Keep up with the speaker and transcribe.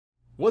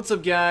What's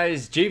up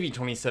guys,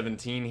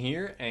 JV2017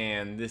 here,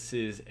 and this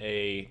is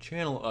a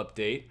channel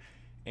update,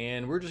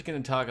 and we're just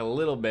going to talk a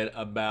little bit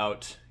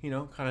about,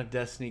 kind of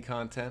Destiny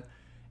content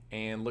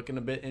and looking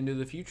a bit into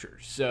the future.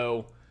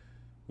 So,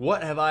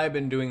 what have I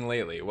been doing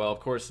lately? Well, of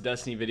course, the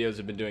Destiny videos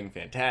have been doing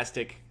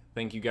fantastic.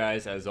 Thank you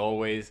guys, as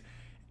always.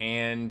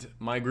 And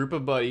my group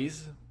of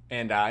buddies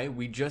and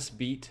we just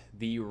beat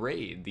the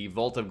raid, the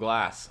Vault of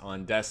Glass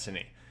on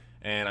Destiny.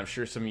 And I'm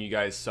sure some of you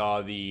guys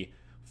saw the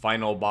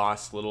final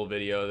boss little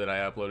video that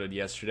I uploaded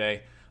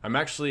yesterday. I'm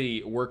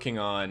actually working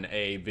on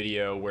a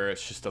video where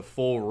it's just a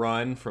full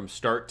run from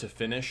start to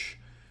finish,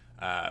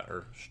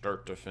 or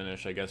start to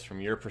finish, I guess,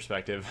 from your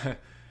perspective.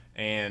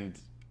 And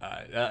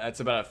that's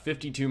about a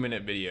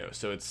 52-minute video,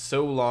 so it's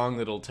so long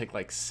that it'll take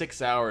like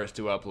 6 hours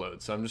to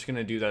upload. So I'm just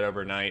gonna do that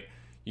overnight.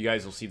 You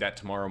guys will see that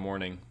tomorrow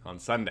morning on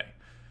Sunday.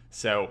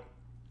 So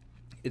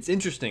it's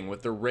interesting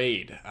with the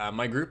raid.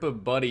 My group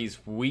of buddies,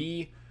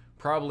 we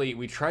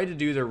tried to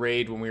do the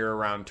raid when we were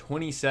around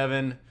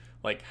 27.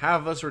 Like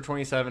half of us were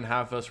 27,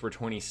 half of us were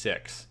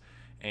 26.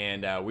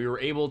 And we were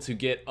able to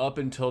get up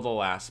until the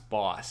last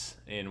boss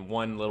in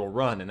one little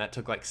run, and that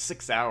took like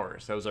 6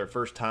 hours. That was our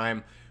first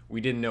time.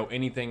 We didn't know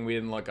anything, we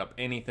didn't look up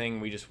anything.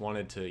 We just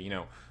wanted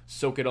to,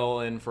 soak it all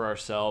in for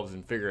ourselves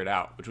and figure it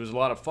out, which was a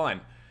lot of fun.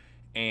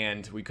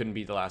 And we couldn't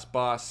beat the last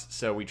boss,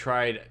 so we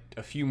tried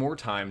a few more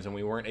times and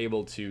we weren't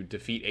able to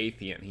defeat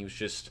Atheon. He was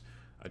just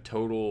a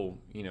total,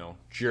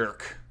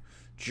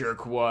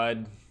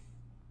 jerkwad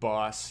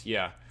boss.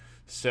 Yeah,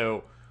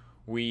 so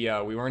we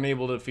weren't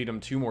able to defeat him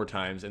 2 more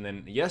times, and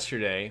then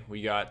yesterday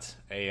we got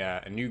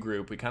a new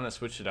group. We kind of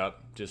switched it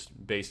up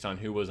just based on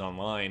who was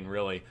online,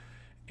 really,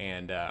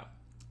 and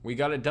we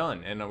got it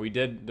done. And we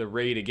did the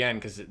raid again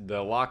because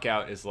the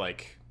lockout is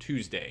like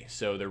Tuesday,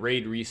 so the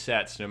raid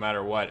resets no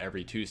matter what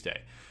every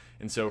Tuesday.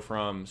 And so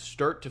from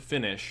start to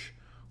finish,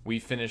 we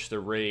finished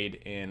the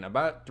raid in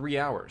about 3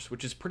 hours,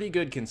 which is pretty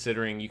good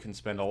considering you can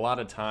spend a lot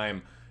of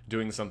time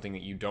doing something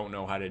that you don't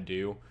know how to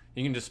do.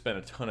 You can just spend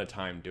a ton of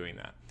time doing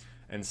that.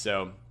 And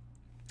so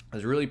I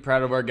was really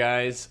proud of our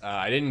guys.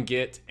 I didn't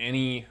get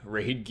any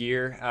raid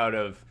gear out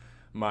of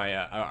my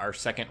our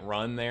second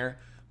run there,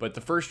 but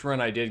the first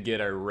run I did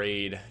get a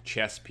raid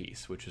chest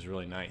piece, which was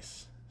really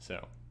nice.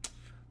 So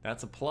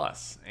that's a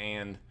plus.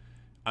 And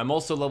I'm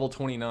also level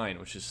 29,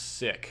 which is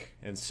sick.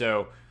 And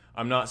so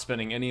I'm not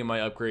spending any of my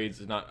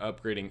upgrades, not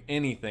upgrading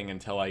anything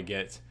until I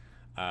get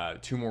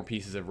 2 more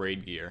pieces of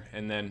raid gear.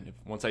 And then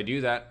once I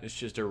do that, it's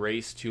just a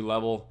race to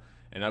level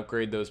and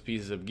upgrade those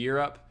pieces of gear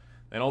up.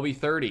 Then I'll be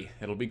 30.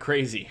 It'll be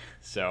crazy.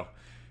 So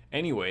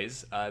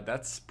anyways,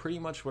 that's pretty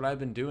much what I've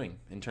been doing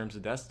in terms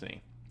of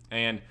Destiny.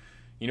 And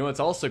you know what's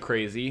also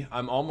crazy?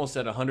 I'm almost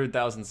at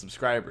 100,000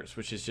 subscribers,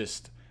 which is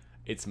just,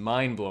 it's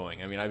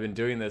mind-blowing. I mean, I've been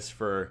doing this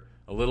for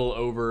a little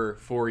over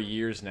 4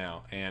 years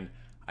now, and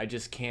I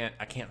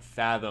can't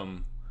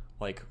fathom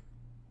like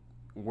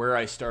where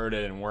I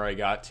started and where I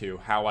got to,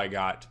 how I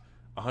got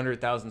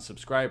 100,000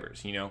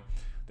 subscribers.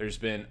 There's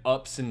been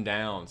ups and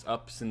downs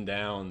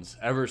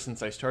ever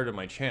since I started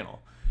my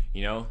channel.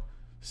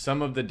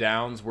 Some of the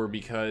downs were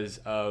because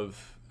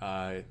of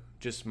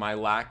just my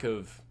lack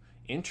of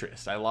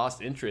interest. I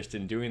lost interest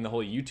in doing the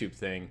whole YouTube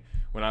thing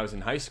when I was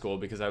in high school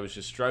because I was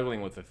just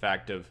struggling with the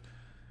fact of,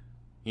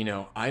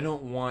 I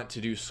don't want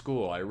to do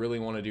school. I really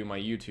want to do my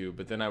YouTube.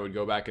 But then I would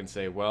go back and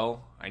say,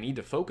 well, I need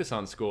to focus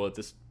on school at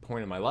this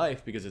point in my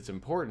life because it's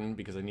important,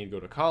 because I need to go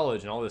to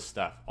college and all this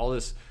stuff, all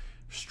this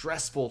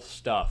stressful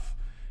stuff.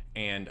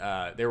 And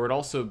there would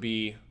also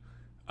be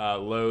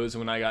lows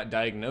when I got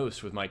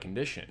diagnosed with my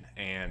condition.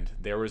 And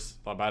there was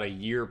about a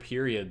year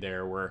period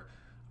there where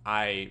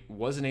I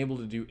wasn't able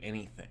to do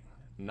anything,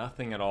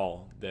 nothing at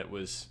all that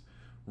was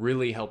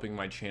really helping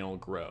my channel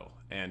grow.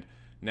 And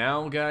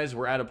now, guys,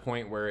 we're at a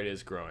point where it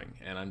is growing,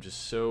 and I'm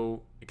just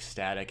so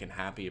ecstatic and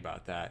happy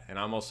about that. And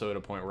I'm also at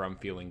a point where I'm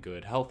feeling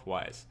good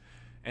health-wise.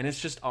 And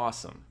it's just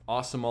awesome.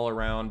 Awesome all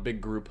around.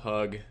 Big group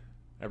hug.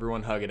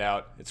 Everyone hug it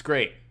out. It's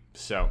great.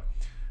 So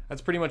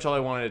that's pretty much all I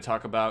wanted to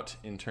talk about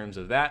in terms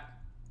of that.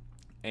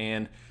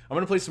 And I'm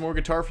going to play some more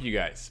guitar for you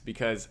guys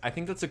because I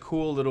think that's a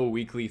cool little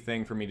weekly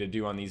thing for me to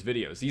do on these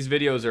videos. These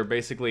videos are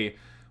basically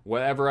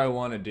whatever I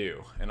want to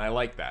do, and I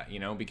like that,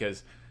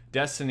 because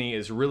Destiny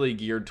is really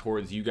geared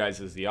towards you guys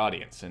as the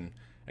audience. And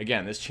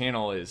again, this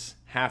channel is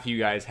half you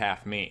guys,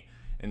 half me.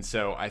 And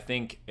so I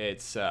think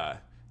it's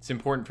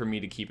important for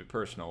me to keep it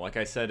personal, like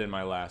I said in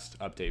my last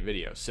update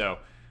video. So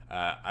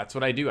that's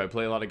what I do. I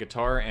play a lot of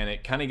guitar, and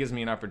it kind of gives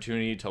me an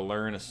opportunity to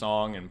learn a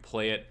song and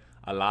play it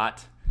a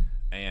lot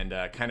and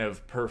kind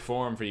of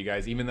perform for you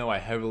guys, even though I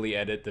heavily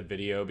edit the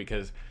video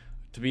because,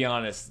 to be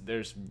honest,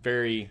 there's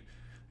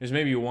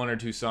maybe 1 or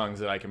 2 songs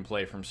that I can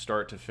play from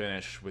start to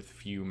finish with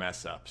few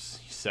mess ups.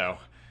 So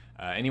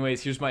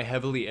anyways, here's my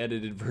heavily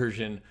edited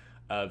version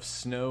of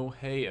Snow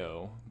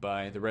Hey-O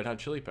by the Red Hot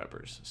Chili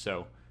Peppers.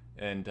 So,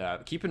 and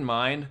keep in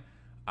mind,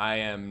 I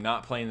am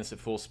not playing this at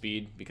full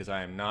speed because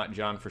I am not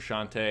John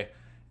Frusciante.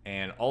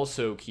 And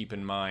also keep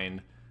in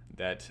mind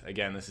that,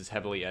 again, this is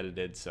heavily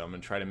edited, so I'm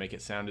going to try to make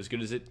it sound as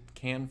good as it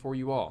can for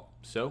you all.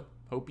 So,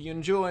 hope you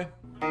enjoy.